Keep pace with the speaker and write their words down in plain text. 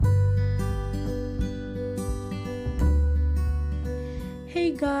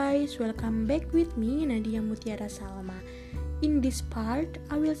Hey guys, welcome back with me Nadia Mutiara Salma. In this part,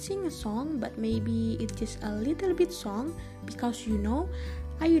 I will sing a song, but maybe it's just a little bit song because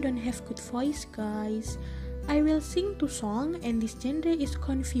I don't have good voice, guys. I will sing two song and this genre is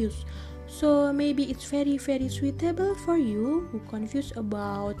confused. So maybe it's very suitable for you who confused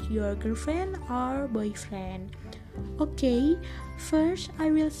about your girlfriend or boyfriend. Okay, first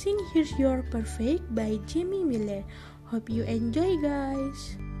I will sing Here's Your Perfect by Jamie Miller. Hope you enjoy,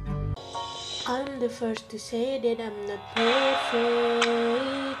 guys. I'm the first to say that I'm not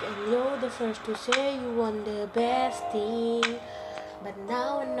perfect, and you're the first to say you want the best thing. But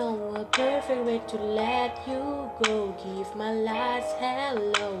now I know a perfect way to let you go. Give my last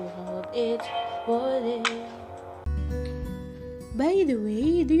hello, hope it's worth it. By the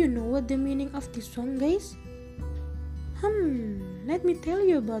way, do you know what the meaning of this song, guys? Let me tell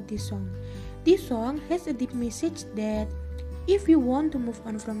you about this song. This song has a deep message that if we want to move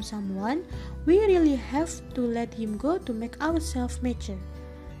on from someone, we really have to let him go to make ourselves mature.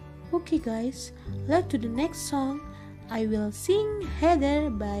 Okay guys, let's do the next song. I will sing Heather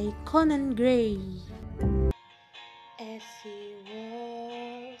by Conan Gray. As he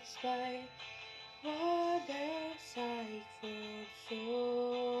walks by, waterside for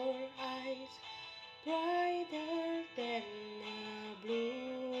sore eyes, brighter than a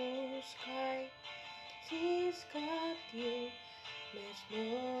blue sky. She's got you mesmerized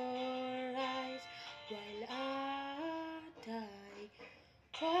while I die.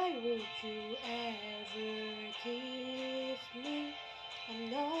 Why would you ever kiss me? I'm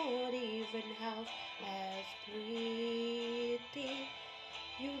not even half as pretty.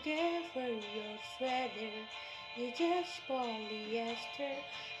 You gave her your sweater, you just polyester,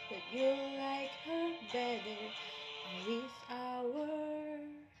 but you like her better. Where is our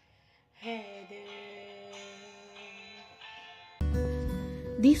Heather?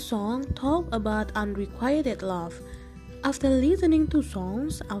 This song talks about unrequited love. After listening to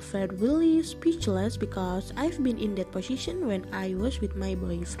songs, I felt really speechless because I've been in that position when I was with my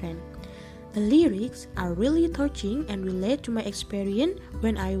boyfriend. The lyrics are really touching and relate to my experience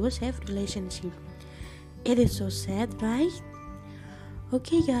when I was have relationship. It is so sad, right?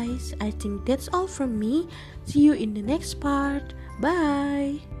 Okay guys, I think that's all from me. See you in the next part.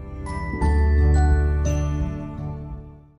 Bye!